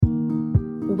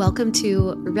Welcome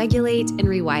to Regulate and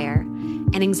Rewire,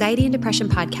 an anxiety and depression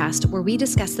podcast where we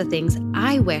discuss the things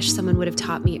I wish someone would have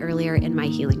taught me earlier in my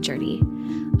healing journey.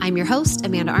 I'm your host,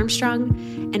 Amanda Armstrong,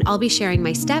 and I'll be sharing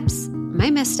my steps, my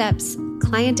missteps,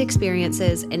 client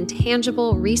experiences, and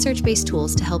tangible research-based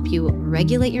tools to help you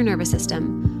regulate your nervous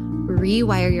system,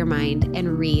 rewire your mind,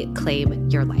 and reclaim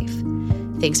your life.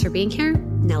 Thanks for being here.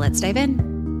 Now let's dive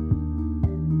in.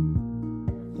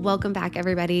 Welcome back,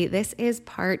 everybody. This is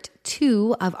part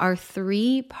 2 of our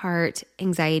 3-part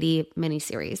anxiety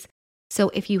mini-series. So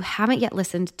if you haven't yet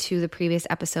listened to the previous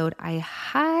episode, I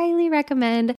highly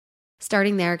recommend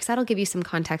starting there because that'll give you some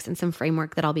context and some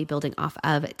framework that I'll be building off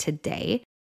of today.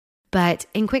 But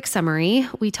in quick summary,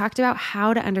 we talked about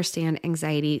how to understand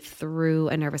anxiety through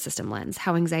a nervous system lens,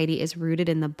 how anxiety is rooted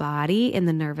in the body, in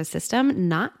the nervous system,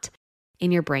 not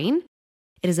in your brain.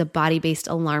 It is a body-based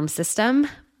alarm system,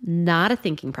 not a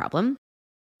thinking problem.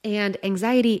 And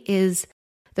anxiety is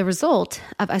the result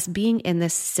of us being in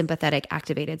this sympathetic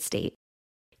activated state,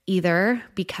 either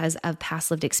because of past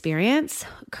lived experience,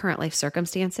 current life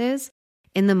circumstances.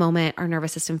 In the moment, our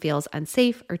nervous system feels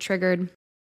unsafe or triggered,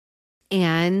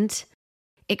 and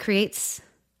it creates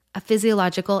a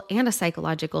physiological and a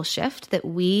psychological shift that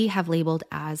we have labeled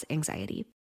as anxiety.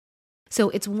 So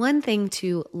it's one thing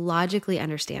to logically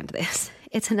understand this.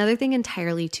 It's another thing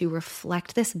entirely to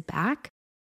reflect this back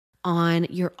on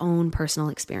your own personal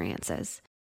experiences,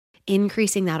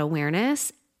 increasing that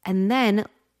awareness, and then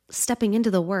stepping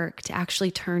into the work to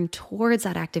actually turn towards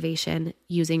that activation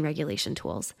using regulation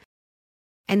tools.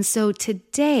 And so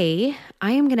today,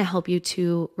 I am going to help you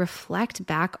to reflect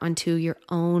back onto your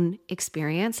own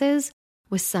experiences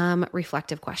with some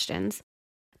reflective questions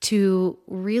to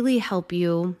really help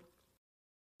you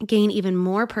gain even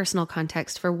more personal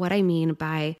context for what I mean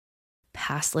by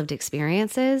past lived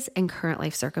experiences and current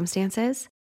life circumstances.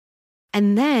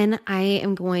 And then I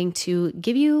am going to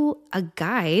give you a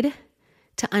guide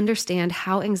to understand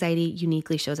how anxiety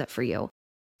uniquely shows up for you.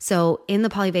 So in the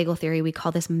polyvagal theory, we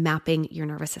call this mapping your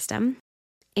nervous system.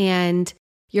 And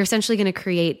you're essentially going to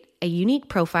create a unique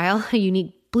profile, a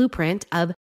unique blueprint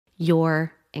of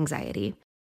your anxiety.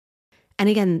 And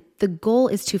again, the goal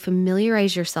is to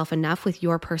familiarize yourself enough with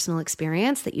your personal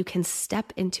experience that you can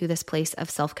step into this place of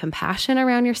self-compassion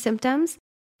around your symptoms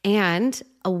and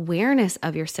awareness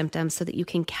of your symptoms so that you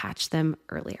can catch them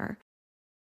earlier.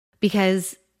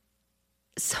 Because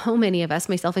so many of us,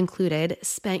 myself included,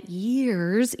 spent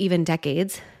years, even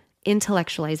decades,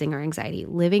 intellectualizing our anxiety,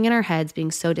 living in our heads, being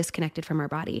so disconnected from our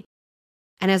body.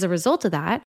 And as a result of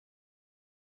that,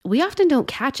 we often don't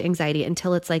catch anxiety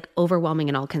until it's like overwhelming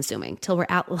and all-consuming, till we're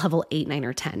at level 8, 9,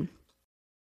 or 10.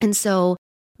 And so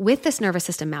with this nervous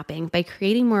system mapping, by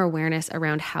creating more awareness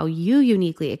around how you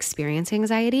uniquely experience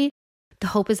anxiety, the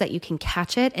hope is that you can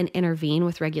catch it and intervene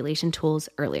with regulation tools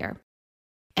earlier.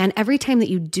 And every time that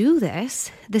you do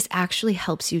this, this actually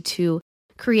helps you to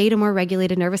create a more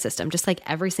regulated nervous system, just like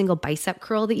every single bicep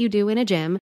curl that you do in a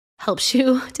gym helps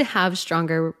you to have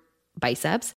stronger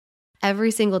biceps.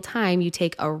 Every single time you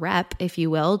take a rep, if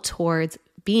you will, towards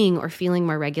being or feeling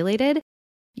more regulated,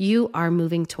 you are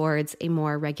moving towards a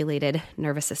more regulated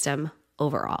nervous system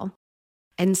overall.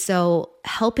 And so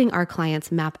helping our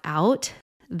clients map out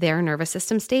their nervous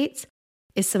system states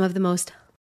is some of the most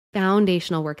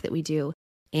foundational work that we do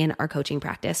in our coaching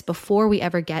practice before we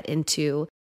ever get into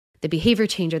the behavior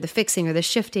change or the fixing or the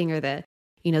shifting or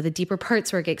the deeper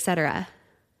parts work, etc.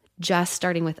 Just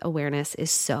starting with awareness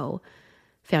is so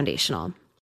foundational.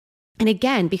 And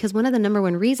again, because one of the number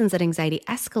one reasons that anxiety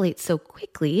escalates so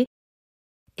quickly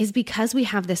is because we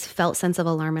have this felt sense of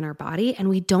alarm in our body and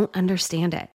we don't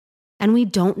understand it and we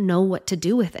don't know what to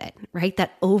do with it, right?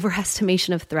 That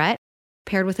overestimation of threat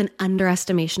paired with an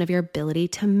underestimation of your ability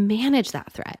to manage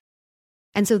that threat.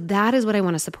 And so that is what I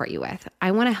want to support you with.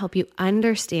 I want to help you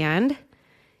understand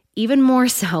even more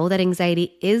so that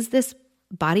anxiety is this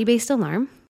body-based alarm,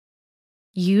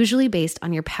 usually based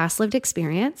on your past lived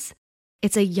experience.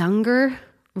 It's a younger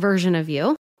version of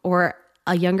you or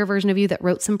a younger version of you that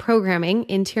wrote some programming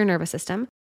into your nervous system,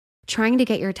 trying to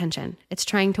get your attention. It's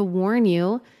trying to warn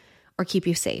you or keep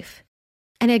you safe.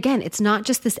 And again, it's not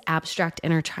just this abstract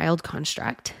inner child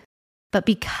construct, but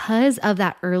because of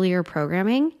that earlier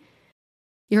programming,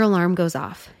 your alarm goes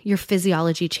off. Your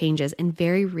physiology changes in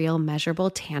very real, measurable,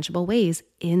 tangible ways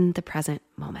in the present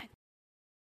moment.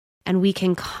 And we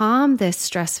can calm this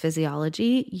stress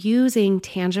physiology using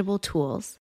tangible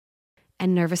tools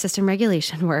and nervous system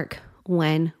regulation work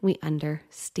when we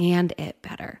understand it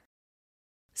better.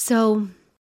 So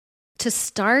to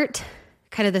start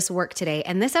kind of this work today,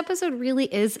 and this episode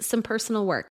really is some personal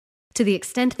work. to the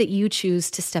extent that you choose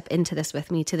to step into this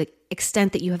with me, to the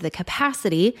extent that you have the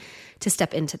capacity to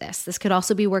step into this. This could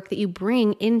also be work that you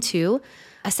bring into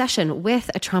a session with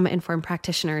a trauma-informed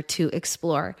practitioner to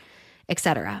explore,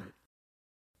 etc.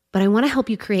 But I want to help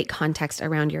you create context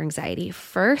around your anxiety.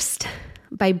 First,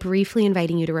 by briefly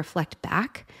inviting you to reflect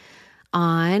back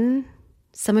on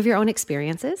some of your own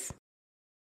experiences,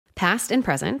 past and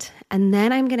present, and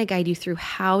then I'm going to guide you through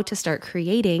how to start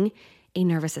creating a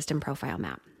nervous system profile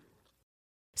map.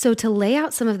 So to lay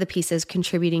out some of the pieces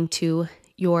contributing to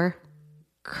your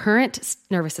current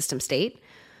nervous system state,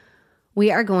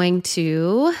 we are going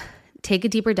to take a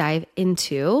deeper dive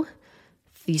into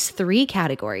these 3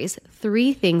 categories,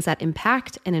 3 things that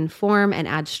impact and inform and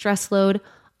add stress load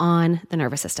on the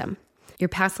nervous system. Your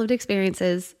past lived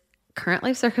experiences, current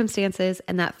life circumstances,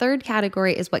 and that 3rd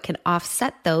category is what can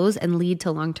offset those and lead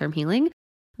to long-term healing,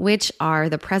 which are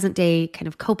the present day kind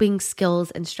of coping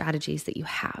skills and strategies that you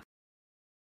have.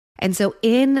 And so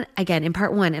in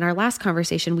part 1, in our last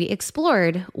conversation, we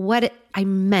explored what I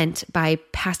meant by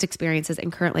past experiences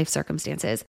and current life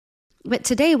circumstances. But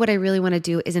today, what I really want to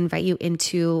do is invite you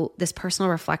into this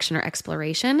personal reflection or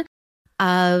exploration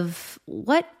of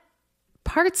what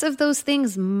parts of those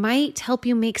things might help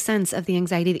you make sense of the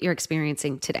anxiety that you're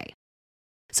experiencing today.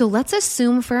 So let's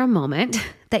assume for a moment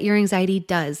that your anxiety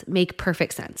does make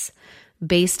perfect sense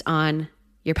based on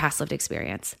your past lived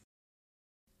experience.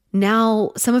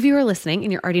 Now, some of you are listening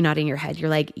and you're already nodding your head. You're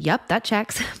like, yep, that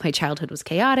checks. My childhood was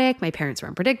chaotic. My parents were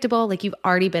unpredictable. Like you've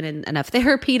already been in enough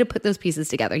therapy to put those pieces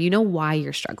together. You know why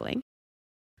you're struggling.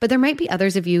 But there might be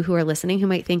others of you who are listening who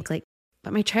might think like,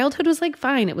 but my childhood was like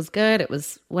fine. It was good. It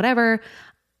was whatever.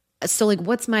 So like,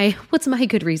 what's my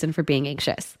good reason for being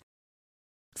anxious?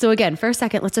 So again, for a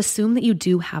second, let's assume that you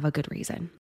do have a good reason.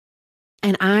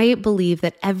 And I believe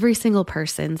that every single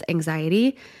person's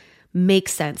anxiety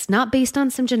makes sense, not based on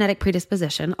some genetic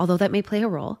predisposition, although that may play a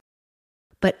role,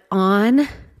 but on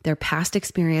their past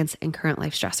experience and current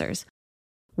life stressors.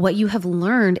 What you have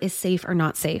learned is safe or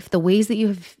not safe, the ways that you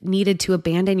have needed to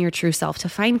abandon your true self to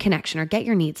find connection or get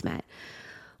your needs met,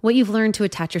 what you've learned to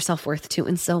attach your self-worth to,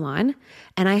 and so on.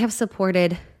 And I have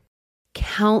supported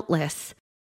countless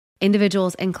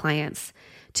individuals and clients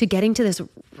to getting to this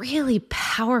really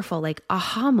powerful like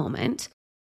aha moment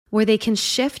where they can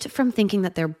shift from thinking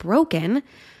that they're broken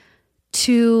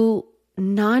to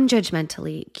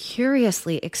non-judgmentally,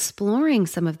 curiously exploring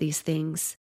some of these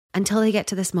things until they get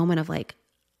to this moment of like,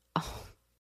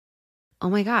 oh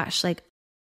my gosh, like,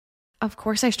 of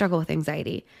course I struggle with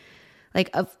anxiety. Like,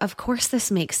 of course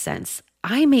this makes sense.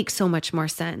 I make so much more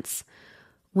sense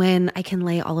when I can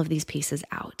lay all of these pieces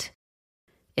out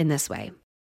in this way.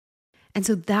 And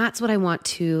so that's what I want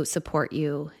to support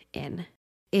you in,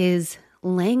 is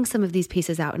laying some of these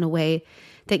pieces out in a way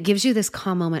that gives you this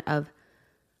calm moment of,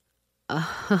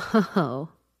 oh,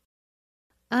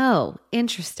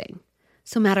 interesting.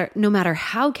 So no matter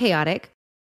how chaotic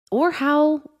or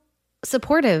how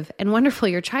supportive and wonderful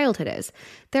your childhood is,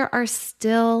 there are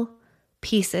still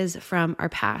pieces from our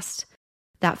past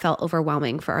that felt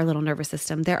overwhelming for our little nervous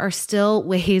system. There are still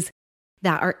ways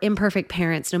that our imperfect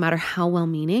parents, no matter how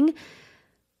well-meaning,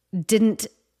 didn't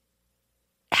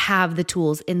have the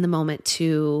tools in the moment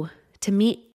to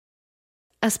meet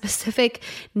a specific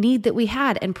need that we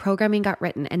had, and programming got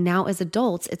written. And now as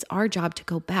adults, it's our job to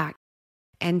go back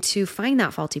and to find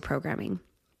that faulty programming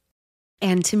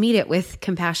and to meet it with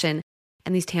compassion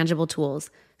and these tangible tools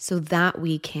so that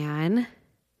we can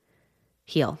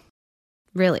heal,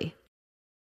 really.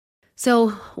 So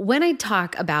when I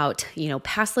talk about,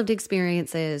 past lived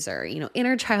experiences or,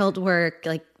 inner child work,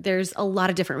 like there's a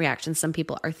lot of different reactions. Some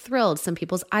people are thrilled. Some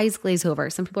people's eyes glaze over.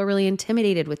 Some people are really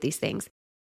intimidated with these things.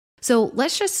 So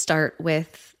let's just start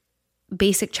with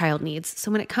basic child needs. So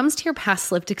when it comes to your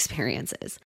past lived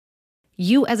experiences,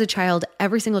 you as a child,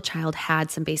 every single child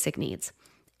had some basic needs.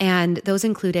 And those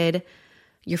included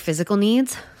your physical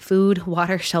needs, food,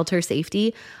 water, shelter,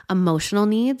 safety, emotional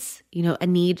needs, a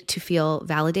need to feel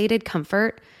validated,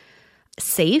 comfort,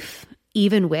 safe,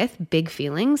 even with big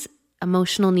feelings,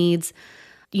 emotional needs.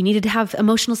 You needed to have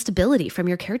emotional stability from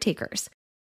your caretakers.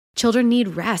 Children need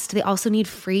rest. They also need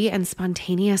free and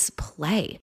spontaneous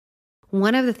play.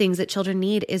 One of the things that children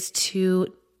need is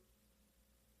to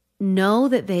know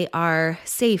that they are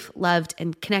safe, loved,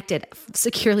 and connected,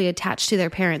 securely attached to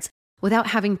their parents without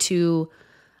having to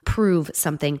prove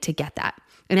something to get that.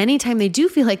 And anytime they do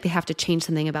feel like they have to change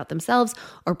something about themselves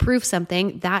or prove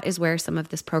something, that is where some of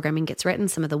this programming gets written,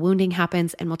 some of the wounding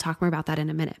happens, and we'll talk more about that in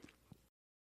a minute.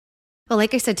 But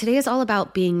like I said, today is all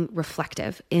about being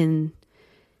reflective in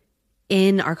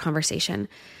our conversation.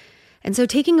 And so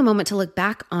taking a moment to look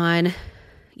back on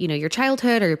your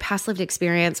childhood or your past lived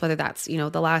experience, whether that's,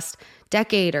 the last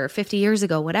decade or 50 years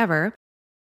ago, whatever,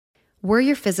 were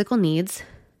your physical needs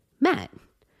met?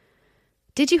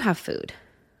 Did you have food,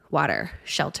 water,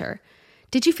 shelter?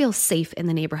 Did you feel safe in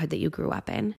the neighborhood that you grew up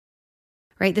in?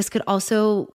 Right? This could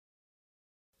also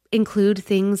include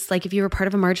things like if you were part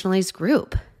of a marginalized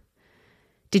group.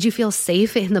 Did you feel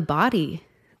safe in the body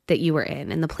that you were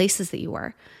in and the places that you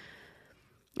were?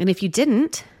 And if you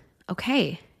didn't,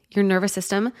 okay, your nervous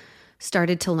system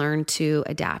started to learn to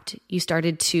adapt. You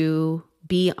started to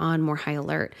be on more high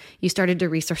alert. You started to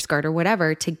resource guard or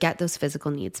whatever to get those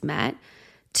physical needs met,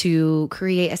 to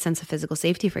create a sense of physical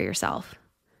safety for yourself,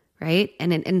 right?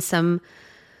 And in some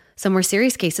more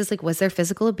serious cases, like was there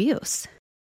physical abuse?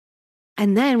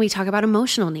 And then we talk about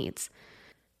emotional needs.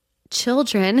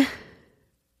 Children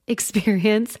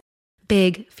experience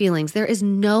big feelings. There is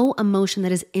no emotion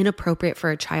that is inappropriate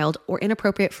for a child or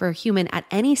inappropriate for a human at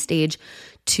any stage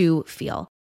to feel.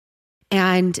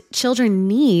 And children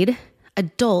need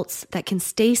adults that can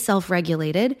stay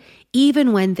self-regulated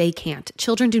even when they can't.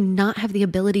 Children do not have the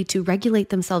ability to regulate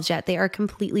themselves yet. They are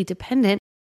completely dependent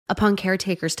upon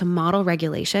caretakers to model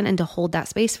regulation and to hold that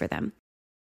space for them.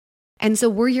 And so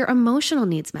were your emotional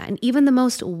needs met? And even the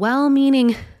most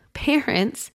well-meaning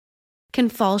parents can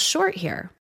fall short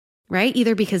here, right?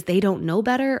 Either because they don't know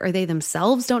better or they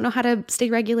themselves don't know how to stay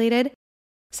regulated.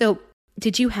 So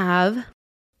did you have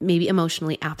maybe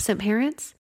emotionally absent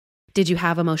parents? Did you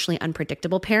have emotionally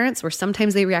unpredictable parents where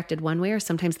sometimes they reacted one way or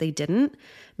sometimes they didn't,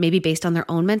 maybe based on their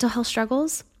own mental health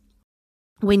struggles?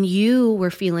 When you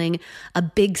were feeling a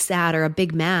big sad or a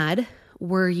big mad,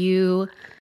 were you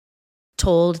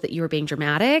told that you were being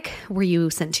dramatic? Were you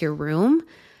sent to your room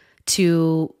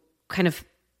to kind of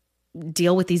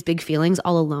deal with these big feelings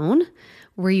all alone?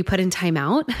 Were you put in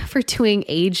timeout for doing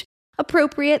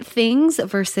age-appropriate things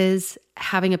versus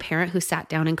having a parent who sat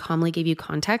down and calmly gave you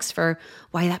context for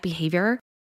why that behavior,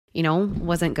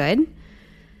 wasn't good?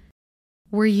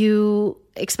 Were you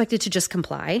expected to just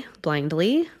comply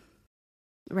blindly,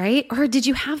 right? Or did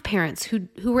you have parents who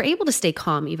were able to stay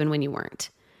calm even when you weren't?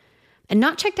 And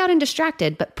not checked out and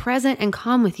distracted, but present and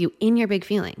calm with you in your big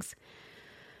feelings.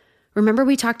 Remember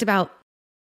we talked about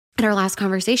in our last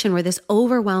conversation where this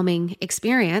overwhelming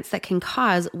experience that can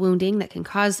cause wounding, that can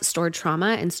cause stored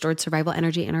trauma and stored survival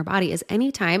energy in our body is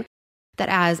any time that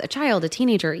as a child, a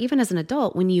teenager, even as an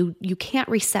adult, when you can't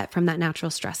reset from that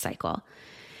natural stress cycle.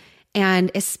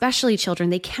 And especially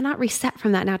children, they cannot reset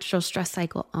from that natural stress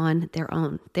cycle on their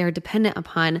own. They're dependent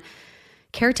upon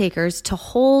caretakers to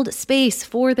hold space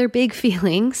for their big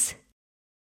feelings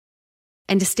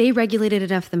and to stay regulated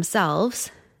enough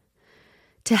themselves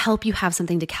to help you have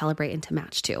something to calibrate and to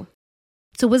match to.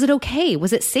 So was it okay?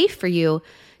 Was it safe for you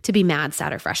to be mad,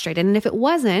 sad, or frustrated? And if it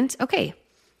wasn't, okay,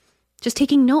 just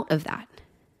taking note of that.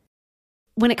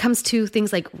 When it comes to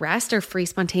things like rest or free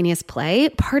spontaneous play,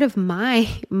 part of my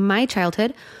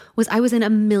childhood was I was in a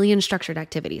million structured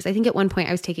activities. I think at one point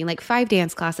I was taking like 5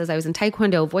 dance classes. I was in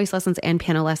taekwondo, voice lessons, and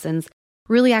piano lessons,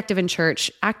 really active in church,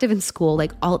 active in school,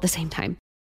 like all at the same time.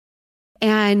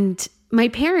 And my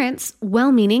parents,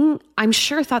 well-meaning, I'm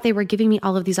sure thought they were giving me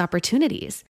all of these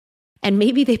opportunities. And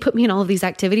maybe they put me in all of these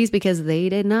activities because they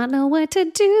did not know what to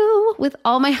do with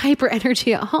all my hyper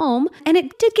energy at home. And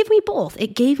it did give me both.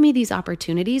 It gave me these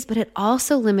opportunities, but it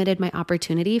also limited my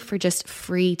opportunity for just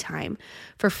free time,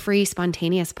 for free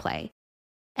spontaneous play.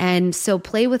 And so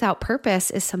play without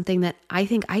purpose is something that I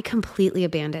think I completely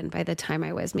abandoned by the time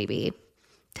I was maybe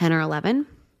 10 or 11.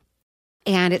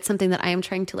 And it's something that I am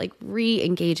trying to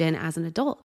re-engage in as an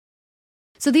adult.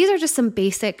 So these are just some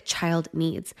basic child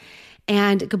needs.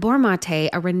 And Gabor Mate,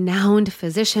 a renowned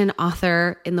physician,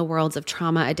 author in the worlds of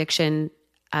trauma, addiction,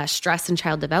 stress, and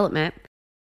child development,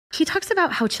 he talks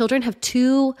about how children have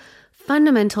 2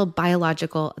 fundamental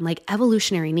biological and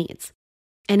evolutionary needs.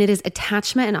 And it is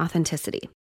attachment and authenticity.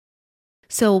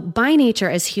 So by nature,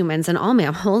 as humans and all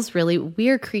mammals, really, we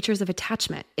are creatures of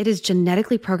attachment. It is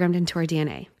genetically programmed into our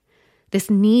DNA. This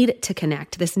need to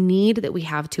connect, this need that we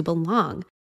have to belong.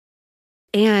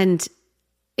 And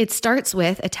it starts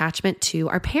with attachment to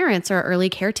our parents or our early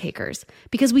caretakers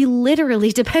because we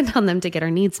literally depend on them to get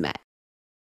our needs met.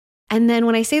 And then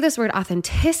when I say this word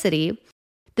authenticity,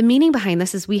 the meaning behind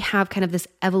this is we have kind of this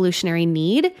evolutionary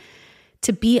need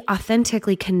to be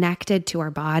authentically connected to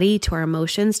our body, to our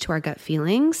emotions, to our gut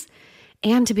feelings,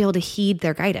 and to be able to heed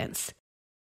their guidance.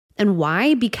 And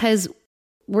why? Because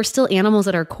we're still animals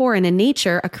at our core, and in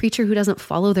nature, a creature who doesn't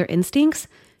follow their instincts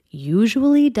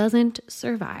usually doesn't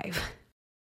survive,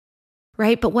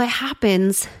 right? But what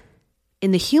happens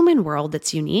in the human world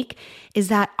that's unique is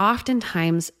that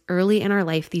oftentimes early in our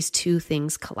life, these 2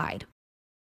 things collide.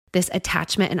 this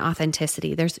attachment and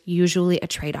authenticity. There's usually a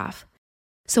trade-off.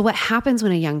 So what happens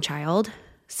when a young child,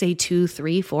 say 2,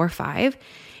 3, 4, 5,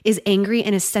 is angry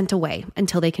and is sent away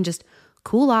until they can just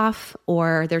cool off,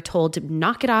 or they're told to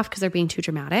knock it off because they're being too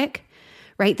dramatic,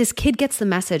 right? This kid gets the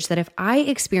message that if I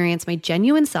experience my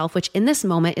genuine self, which in this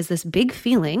moment is this big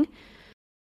feeling,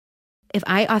 if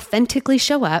I authentically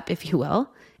show up, if you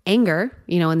will, anger,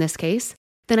 in this case,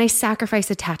 then I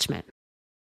sacrifice attachment.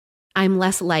 I'm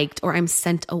less liked, or I'm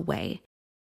sent away.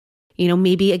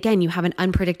 Maybe again, you have an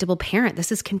unpredictable parent.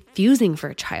 This is confusing for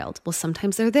a child. Well,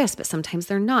 sometimes they're this, but sometimes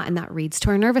they're not. And that reads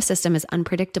to our nervous system as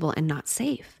unpredictable and not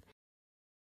safe.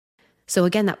 So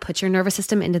again, that puts your nervous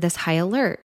system into this high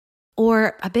alert.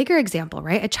 Or a bigger example,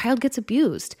 right? A child gets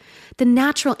abused. The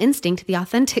natural instinct, the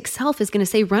authentic self, is going to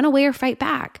say, run away or fight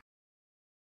back.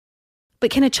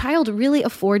 But can a child really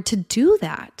afford to do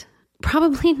that?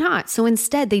 Probably not. So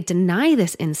instead, they deny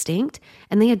this instinct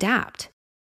and they adapt.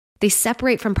 They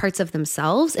separate from parts of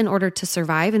themselves in order to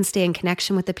survive and stay in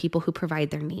connection with the people who provide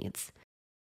their needs.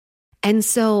 And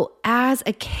so as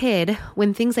a kid,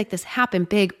 when things like this happen,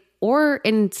 big or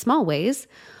in small ways,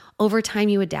 over time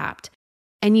you adapt.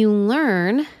 And you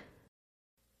learn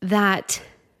that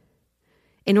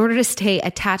in order to stay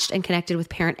attached and connected with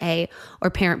parent A or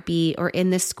parent B, or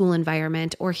in this school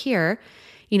environment or here,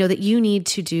 that you need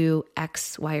to do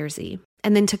X, Y, or Z.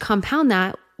 And then to compound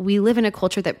that, we live in a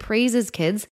culture that praises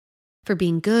kids for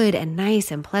being good and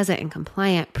nice and pleasant and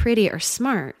compliant, pretty or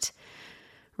smart,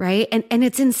 right? And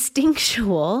it's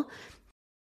instinctual,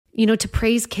 to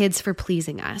praise kids for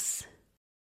pleasing us,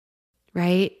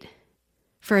 right?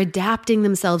 For adapting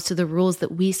themselves to the rules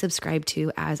that we subscribe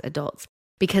to as adults,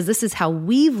 because this is how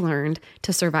we've learned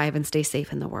to survive and stay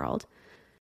safe in the world.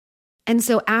 And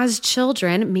so as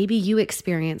children, maybe you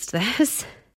experienced this.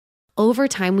 Over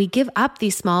time, we give up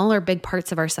these small or big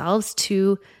parts of ourselves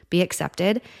to be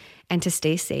accepted and to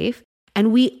stay safe.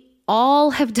 And we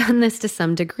all have done this to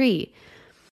some degree.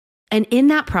 And in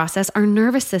that process, our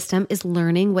nervous system is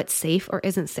learning what's safe or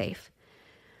isn't safe.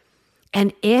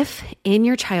 And if in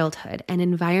your childhood an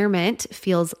environment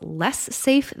feels less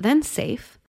safe than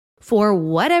safe, for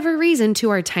whatever reason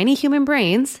to our tiny human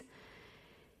brains,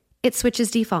 it switches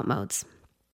default modes.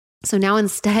 So now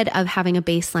instead of having a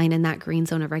baseline in that green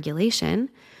zone of regulation,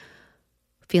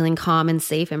 feeling calm and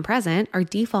safe and present, our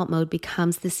default mode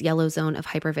becomes this yellow zone of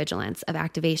hypervigilance, of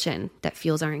activation that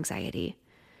fuels our anxiety.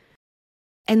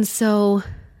 And so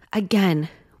again,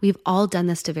 we've all done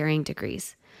this to varying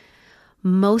degrees.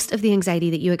 Most of the anxiety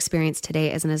that you experience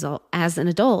today as an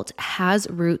adult has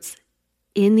roots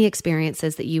in the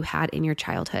experiences that you had in your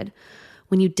childhood,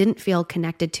 when you didn't feel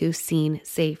connected to, seen,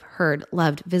 safe, heard,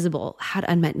 loved, visible, had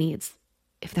unmet needs,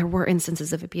 if there were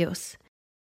instances of abuse.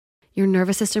 Your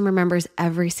nervous system remembers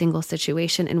every single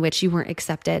situation in which you weren't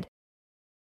accepted.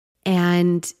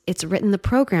 And it's written the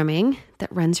programming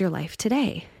that runs your life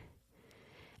today.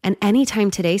 And anytime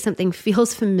today something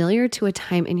feels familiar to a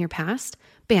time in your past,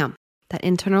 bam, that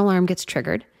internal alarm gets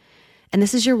triggered. And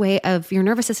this is your way of your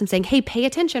nervous system saying, hey, pay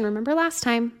attention. Remember last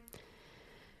time,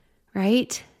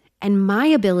 right? And my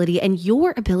ability and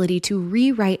your ability to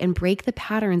rewrite and break the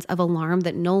patterns of alarm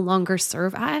that no longer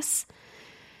serve us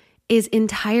is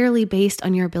entirely based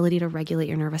on your ability to regulate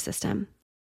your nervous system,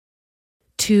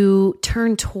 to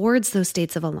turn towards those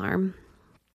states of alarm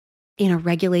in a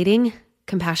regulating,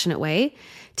 compassionate way,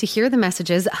 to hear the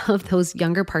messages of those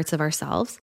younger parts of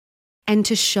ourselves, and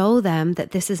to show them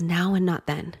that this is now and not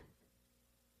then,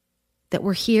 that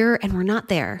we're here and we're not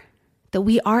there, that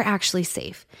we are actually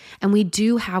safe, and we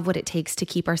do have what it takes to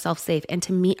keep ourselves safe and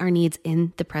to meet our needs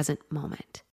in the present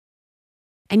moment.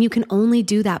 And you can only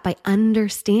do that by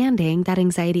understanding that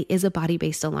anxiety is a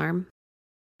body-based alarm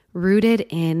rooted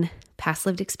in past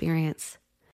lived experience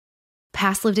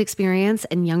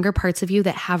and younger parts of you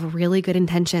that have really good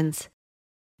intentions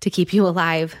to keep you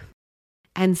alive.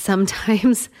 And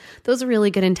sometimes those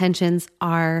really good intentions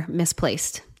are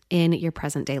misplaced in your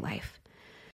present day life.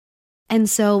 And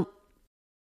so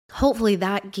hopefully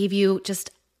that gave you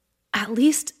just at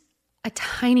least a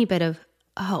tiny bit of,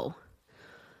 oh,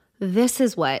 this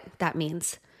is what that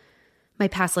means. My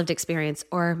past lived experience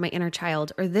or my inner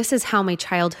child, or this is how my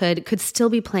childhood could still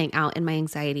be playing out in my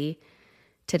anxiety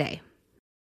today.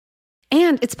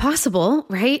 And it's possible,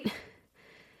 right,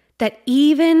 that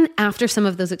even after some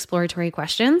of those exploratory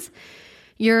questions,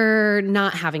 you're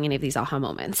not having any of these aha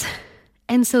moments.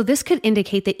 And so this could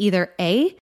indicate that either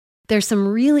A, there's some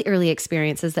really early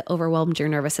experiences that overwhelmed your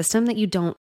nervous system that you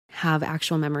don't have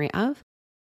actual memory of,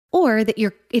 or that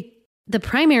the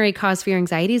primary cause for your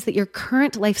anxiety is that your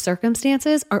current life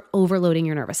circumstances are overloading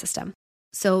your nervous system.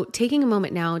 So taking a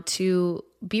moment now to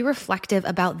be reflective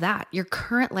about that, your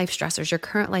current life stressors, your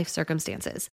current life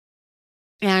circumstances.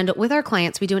 And with our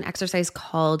clients, we do an exercise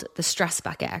called the stress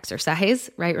bucket exercise,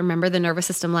 right? Remember the nervous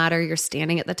system ladder, you're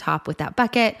standing at the top with that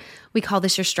bucket. We call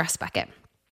this your stress bucket.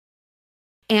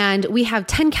 And we have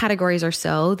 10 categories or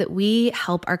so that we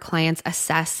help our clients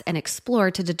assess and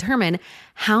explore to determine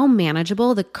how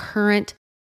manageable the current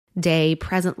day,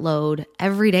 present load,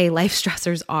 everyday life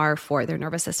stressors are for their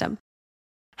nervous system.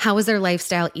 How is their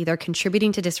lifestyle either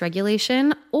contributing to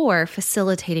dysregulation or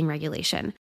facilitating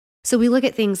regulation? So we look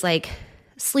at things like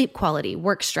sleep quality,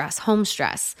 work stress, home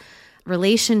stress,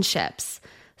 relationships,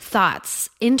 thoughts,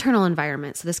 internal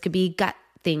environment. So this could be gut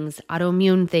things,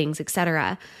 autoimmune things,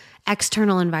 etc.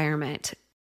 External environment.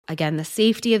 Again, the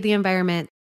safety of the environment,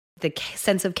 the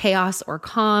sense of chaos or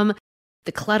calm,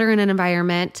 the clutter in an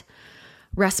environment,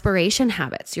 respiration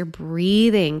habits. Your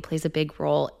breathing plays a big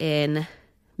role in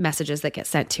messages that get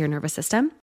sent to your nervous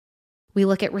system. We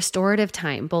look at restorative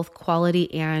time, both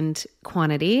quality and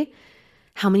quantity.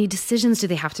 How many decisions do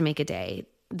they have to make a day?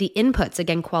 The inputs,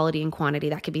 again, quality and quantity.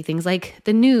 That could be things like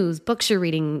the news, books you're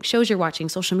reading, shows you're watching,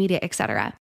 social media,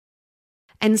 etc.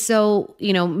 And so,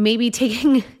 maybe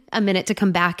taking a minute to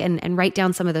come back and write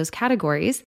down some of those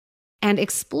categories and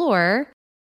explore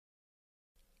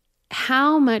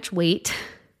how much weight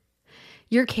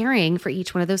you're carrying for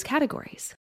each one of those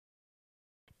categories.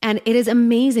 And it is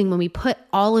amazing when we put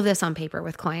all of this on paper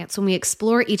with clients, when we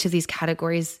explore each of these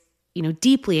categories,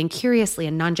 deeply and curiously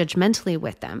and non-judgmentally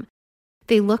with them.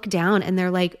 They look down and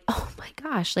they're like, oh my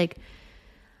gosh,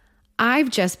 I've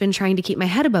just been trying to keep my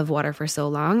head above water for so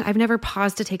long. I've never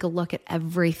paused to take a look at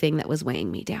everything that was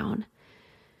weighing me down.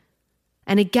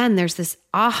 And again, there's this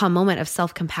aha moment of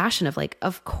self-compassion of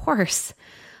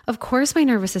of course my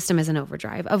nervous system is in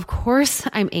overdrive. Of course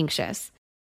I'm anxious.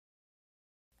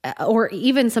 Or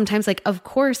even sometimes of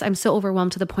course I'm so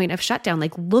overwhelmed to the point of shutdown.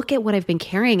 Look at what I've been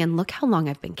carrying and look how long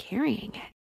I've been carrying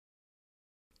it.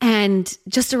 And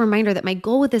just a reminder that my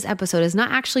goal with this episode is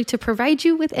not actually to provide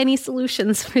you with any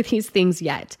solutions for these things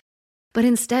yet, but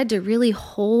instead to really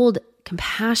hold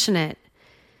compassionate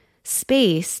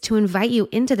space to invite you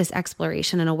into this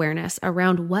exploration and awareness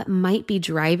around what might be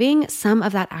driving some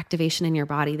of that activation in your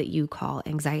body that you call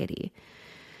anxiety.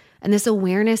 And this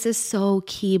awareness is so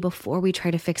key before we try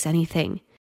to fix anything.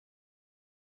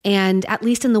 And at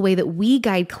least in the way that we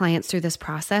guide clients through this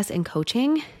process in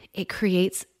coaching, it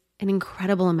creates an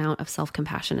incredible amount of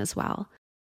self-compassion as well,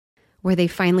 where they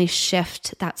finally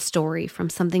shift that story from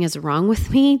something is wrong with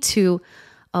me to,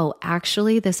 oh,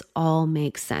 actually, this all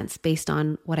makes sense based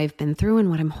on what I've been through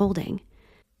and what I'm holding.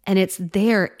 And it's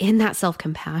there in that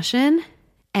self-compassion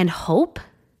and hope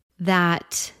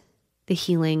that the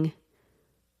healing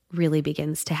really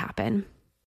begins to happen.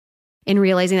 In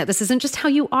realizing that this isn't just how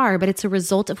you are, but it's a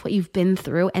result of what you've been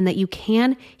through and that you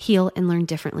can heal and learn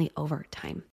differently over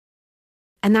time.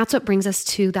 And that's what brings us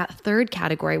to that third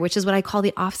category, which is what I call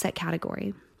the offset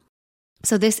category.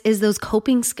 So this is those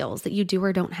coping skills that you do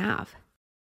or don't have.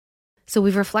 So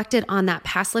we've reflected on that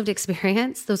past lived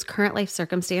experience, those current life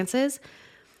circumstances,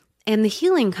 and the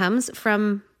healing comes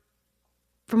from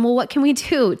well, what can we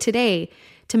do today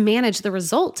to manage the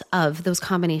result of those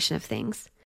combination of things?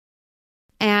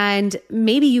 And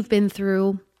maybe you've been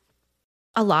through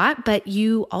a lot, but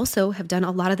you also have done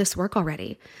a lot of this work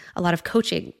already, a lot of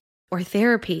coaching or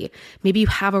therapy. Maybe you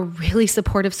have a really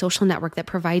supportive social network that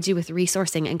provides you with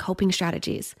resourcing and coping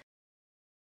strategies.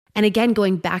 And again,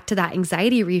 going back to that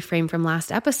anxiety reframe from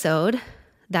last episode,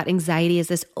 that anxiety is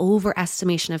this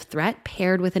overestimation of threat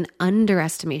paired with an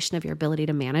underestimation of your ability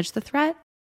to manage the threat.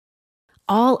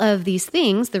 All of these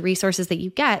things, the resources that you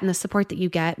get and the support that you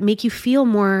get, make you feel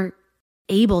more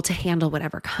able to handle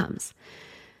whatever comes,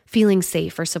 feeling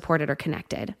safe or supported or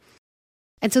connected.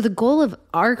 And so the goal of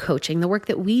our coaching, the work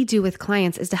that we do with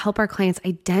clients, is to help our clients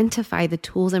identify the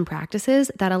tools and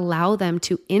practices that allow them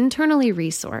to internally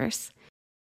resource,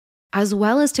 as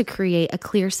well as to create a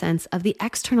clear sense of the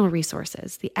external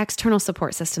resources, the external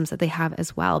support systems that they have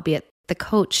as well, be it the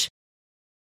coach,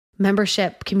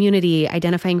 membership, community,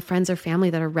 identifying friends or family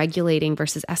that are regulating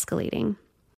versus escalating.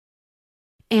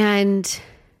 And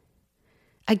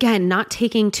again, not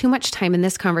taking too much time in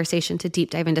this conversation to deep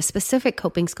dive into specific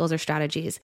coping skills or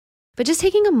strategies, but just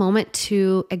taking a moment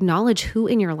to acknowledge who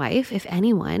in your life, if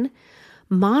anyone,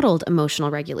 modeled emotional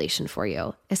regulation for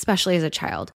you, especially as a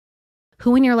child.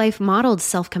 Who in your life modeled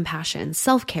self-compassion,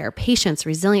 self-care, patience,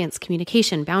 resilience,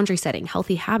 communication, boundary setting,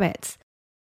 healthy habits?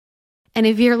 And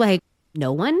if you're like,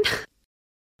 no one,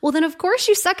 well, then of course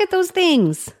you suck at those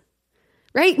things,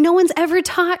 right? No one's ever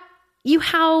taught you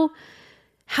how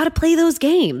to play those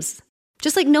games.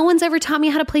 Just like no one's ever taught me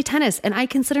how to play tennis, and I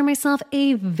consider myself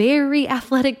a very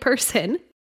athletic person.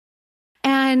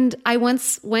 And I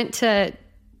once went to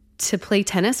play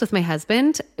tennis with my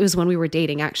husband. It was when we were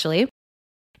dating, actually.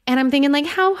 And I'm thinking, like,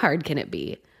 how hard can it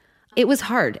be? It was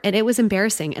hard and it was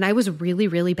embarrassing. And I was really,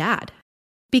 really bad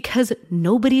because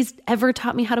nobody's ever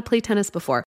taught me how to play tennis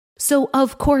before. So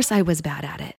of course I was bad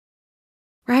at it,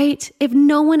 right? If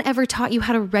no one ever taught you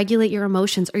how to regulate your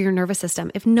emotions or your nervous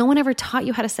system, if no one ever taught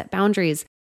you how to set boundaries,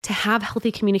 to have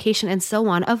healthy communication and so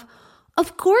on, of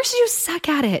course you suck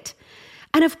at it.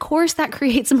 And of course that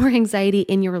creates more anxiety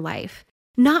in your life.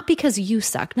 Not because you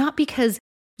suck, not because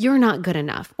you're not good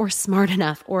enough or smart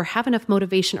enough or have enough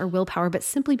motivation or willpower, but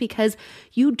simply because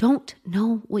you don't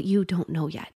know what you don't know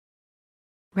yet,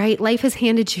 right? Life has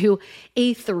handed you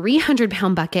a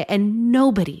 300-pound bucket and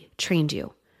nobody trained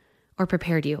you or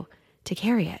prepared you to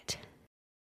carry it.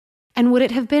 And would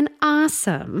it have been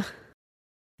awesome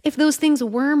if those things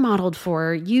were modeled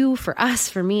for you, for us,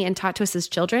 for me, and taught to us as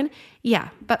children? Yeah,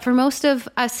 but for most of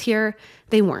us here,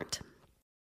 they weren't.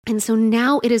 And so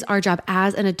now it is our job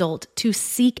as an adult to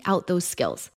seek out those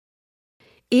skills.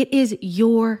 It is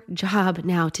your job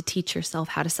now to teach yourself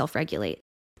how to self-regulate,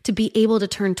 to be able to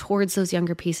turn towards those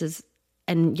younger pieces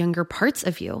and younger parts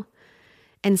of you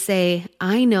and say,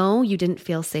 I know you didn't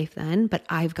feel safe then, but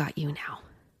I've got you now.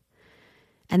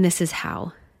 And this is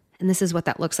how, and this is what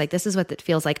that looks like. This is what it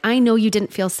feels like. I know you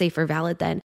didn't feel safe or valid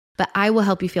then, but I will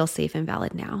help you feel safe and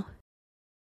valid now,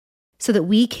 so that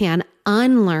we can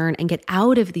unlearn and get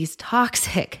out of these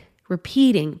toxic,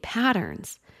 repeating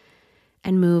patterns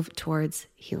and move towards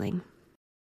healing.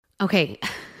 Okay,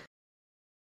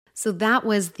 so that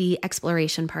was the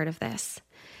exploration part of this.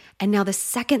 And now the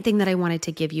second thing that I wanted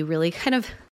to give you, really kind of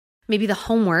maybe the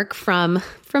homework from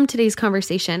today's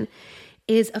conversation,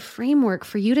 is a framework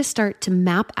for you to start to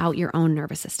map out your own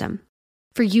nervous system,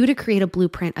 for you to create a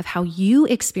blueprint of how you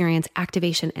experience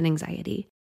activation and anxiety.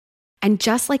 And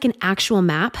just like an actual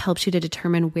map helps you to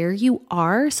determine where you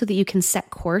are so that you can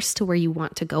set course to where you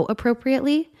want to go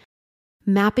appropriately,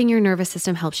 mapping your nervous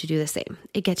system helps you do the same.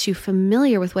 It gets you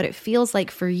familiar with what it feels like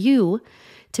for you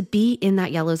to be in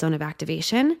that yellow zone of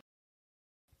activation.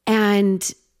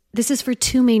 And this is for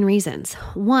two main reasons.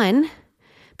 One,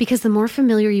 because the more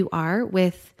familiar you are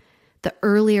with the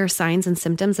earlier signs and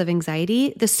symptoms of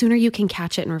anxiety, the sooner you can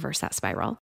catch it and reverse that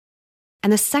spiral.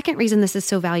 And the second reason this is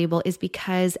so valuable is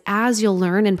because, as you'll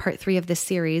learn in part 3 of this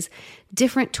series,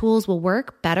 different tools will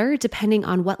work better depending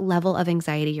on what level of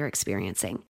anxiety you're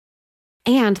experiencing.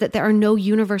 And that there are no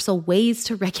universal ways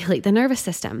to regulate the nervous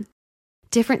system.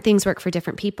 Different things work for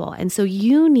different people. And so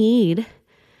you need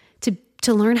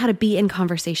to learn how to be in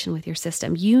conversation with your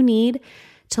system. You need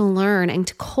to learn and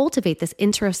to cultivate this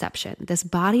interoception, this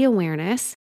body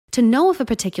awareness, to know if a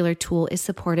particular tool is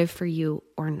supportive for you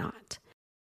or not.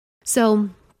 So,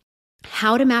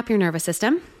 how to map your nervous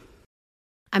system?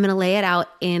 I'm going to lay it out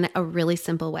in a really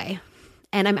simple way.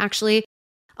 And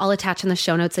I'll attach in the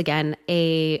show notes again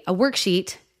a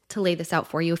worksheet to lay this out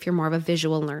for you if you're more of a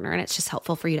visual learner, and it's just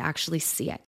helpful for you to actually see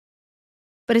it.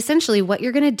 But essentially, what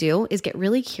you're going to do is get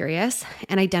really curious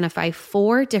and identify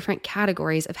 4 different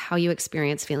categories of how you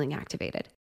experience feeling activated: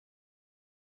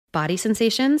 body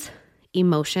sensations,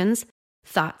 emotions,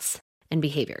 thoughts, and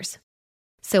behaviors.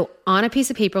 So on a piece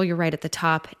of paper, you'll write at the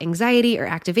top anxiety or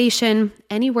activation,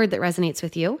 any word that resonates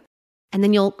with you. And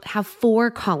then you'll have 4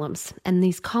 columns. And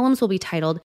these columns will be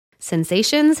titled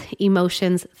sensations,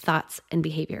 emotions, thoughts, and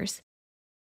behaviors.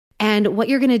 And what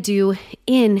you're going to do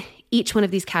in each one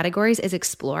of these categories is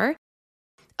explore.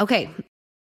 Okay,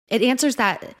 it answers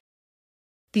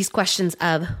these questions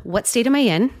of what state am I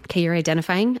in? Okay, you're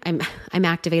identifying I'm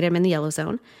activated, I'm in the yellow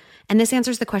zone. And this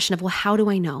answers the question of, well, how do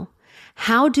I know?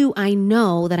 How do I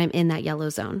know that I'm in that yellow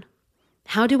zone?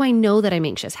 How do I know that I'm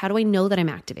anxious? How do I know that I'm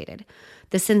activated?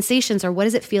 The sensations are, what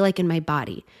does it feel like in my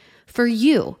body? For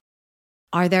you,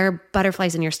 are there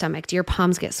butterflies in your stomach? Do your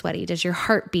palms get sweaty? Does your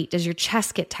heart beat? Does your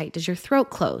chest get tight? Does your throat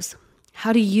close?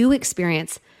 How do you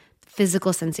experience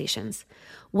physical sensations?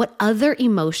 What other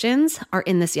emotions are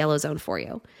in this yellow zone for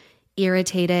you?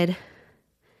 Irritated,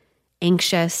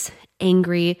 anxious,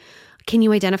 angry. Can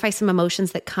you identify some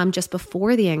emotions that come just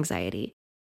before the anxiety,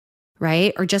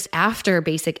 right? Or just after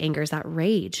basic anger, is that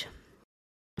rage?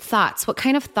 Thoughts. What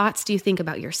kind of thoughts do you think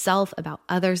about yourself, about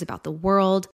others, about the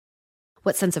world?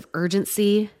 What sense of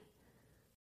urgency?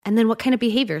 And then what kind of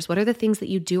behaviors? What are the things that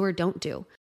you do or don't do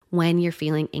when you're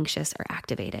feeling anxious or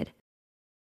activated?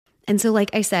 And so, like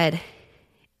I said,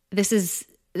 this is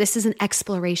an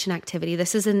exploration activity.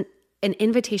 This is an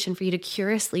invitation for you to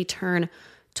curiously turn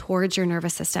towards your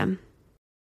nervous system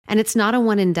And it's not a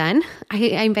one and done. I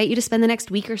invite you to spend the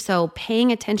next week or so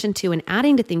paying attention to and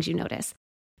adding to things you notice.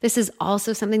 This is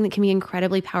also something that can be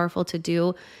incredibly powerful to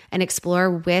do and explore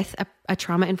with a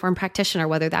trauma-informed practitioner,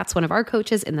 whether that's one of our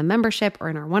coaches in the membership or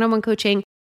in our one-on-one coaching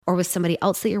or with somebody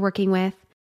else that you're working with.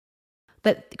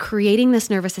 But creating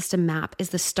this nervous system map is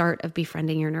the start of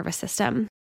befriending your nervous system.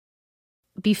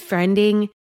 Befriending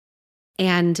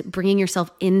and bringing yourself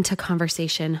into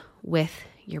conversation with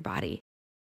your body.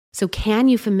 So can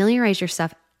you familiarize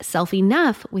yourself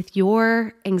enough with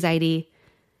your anxiety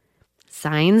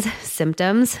signs,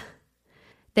 symptoms,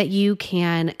 that you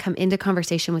can come into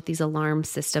conversation with these alarm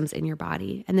systems in your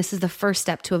body? And this is the first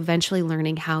step to eventually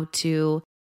learning how to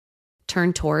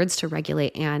turn towards, to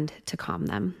regulate, and to calm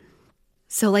them.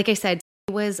 So like I said,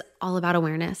 it was all about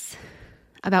awareness,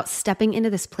 about stepping into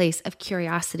this place of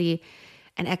curiosity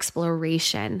and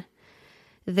exploration.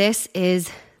 This is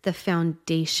the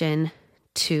foundation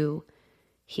to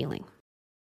healing.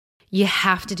 You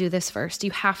have to do this first.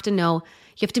 You have to know,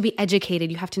 you have to be educated.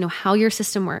 You have to know how your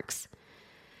system works.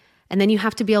 And then you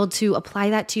have to be able to apply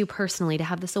that to you personally, to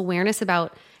have this awareness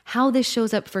about how this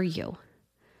shows up for you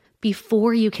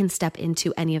before you can step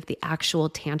into any of the actual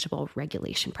tangible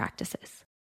regulation practices.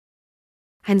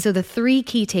 And so the 3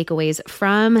 key takeaways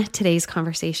from today's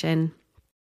conversation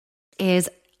is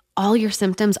all your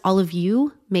symptoms, all of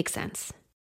you make sense.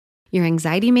 Your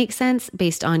anxiety makes sense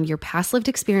based on your past lived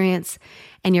experience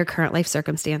and your current life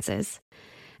circumstances.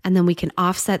 And then we can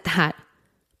offset that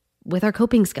with our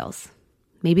coping skills.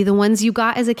 Maybe the ones you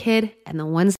got as a kid and the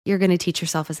ones you're going to teach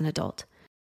yourself as an adult.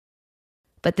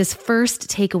 But this first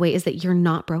takeaway is that you're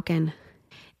not broken.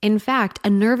 In fact, a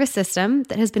nervous system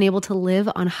that has been able to live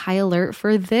on high alert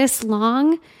for this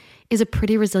long is a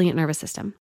pretty resilient nervous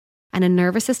system. And a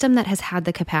nervous system that has had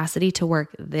the capacity to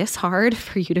work this hard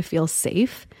for you to feel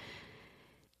safe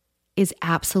is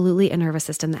absolutely a nervous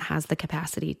system that has the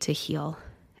capacity to heal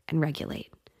and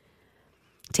regulate.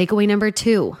 Takeaway number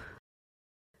 2.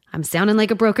 I'm sounding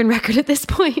like a broken record at this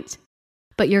point,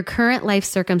 but your current life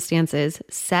circumstances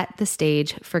set the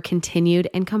stage for continued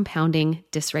and compounding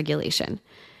dysregulation.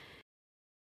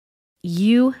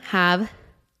 You have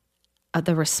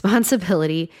the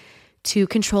responsibility to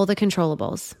control the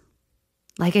controllables.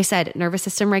 Like I said, nervous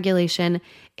system regulation,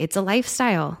 it's a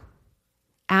lifestyle.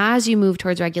 As you move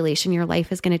towards regulation, your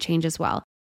life is going to change as well.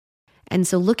 And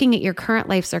so looking at your current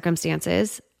life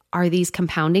circumstances, are these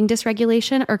compounding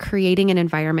dysregulation or creating an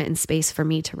environment and space for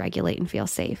me to regulate and feel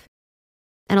safe?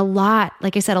 And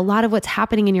like I said, a lot of what's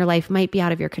happening in your life might be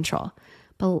out of your control,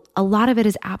 but a lot of it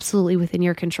is absolutely within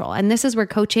your control. And this is where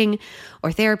coaching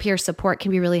or therapy or support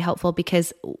can be really helpful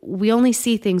because we only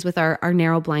see things with our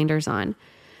narrow blinders on.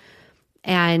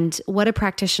 And what a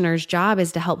practitioner's job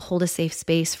is to help hold a safe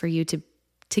space for you to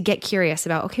get curious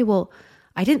about, okay, well,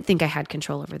 I didn't think I had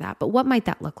control over that, but what might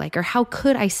that look like? Or how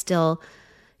could I still,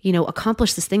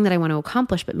 accomplish this thing that I want to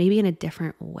accomplish, but maybe in a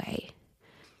different way?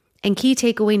 And key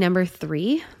takeaway number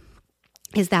 3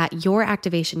 is that your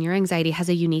activation, your anxiety has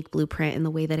a unique blueprint in the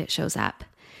way that it shows up.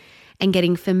 And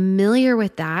getting familiar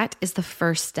with that is the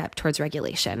first step towards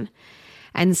regulation.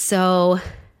 And so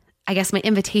I guess my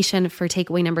invitation for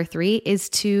takeaway number 3 is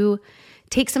to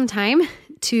take some time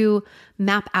to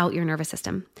map out your nervous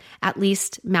system, at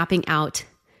least mapping out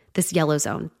this yellow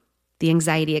zone, the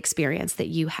anxiety experience that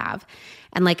you have.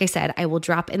 And like I said, I will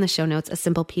drop in the show notes a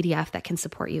simple PDF that can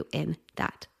support you in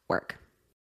that work.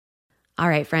 All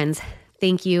right, friends,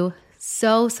 thank you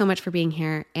so much for being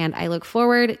here. And I look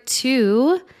forward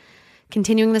to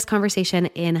continuing this conversation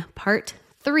in part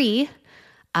 3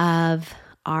 of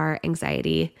our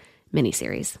anxiety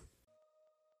mini-series.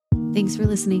 Thanks for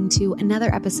listening to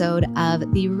another episode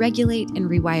of the Regulate and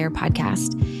Rewire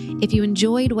podcast. If you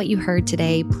enjoyed what you heard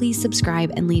today, please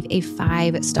subscribe and leave a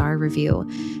 5-star review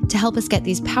to help us get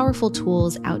these powerful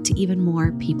tools out to even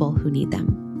more people who need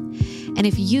them. And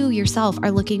if you yourself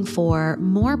are looking for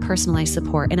more personalized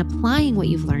support in applying what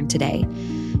you've learned today,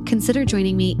 consider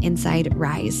joining me inside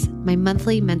Rise, my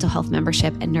monthly mental health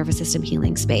membership and nervous system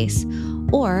healing space,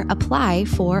 or apply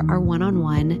for our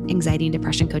one-on-one anxiety and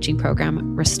depression coaching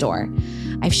program, Restore.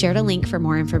 I've shared a link for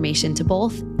more information to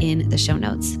both in the show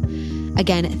notes.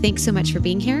 Again, thanks so much for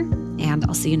being here, and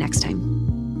I'll see you next time.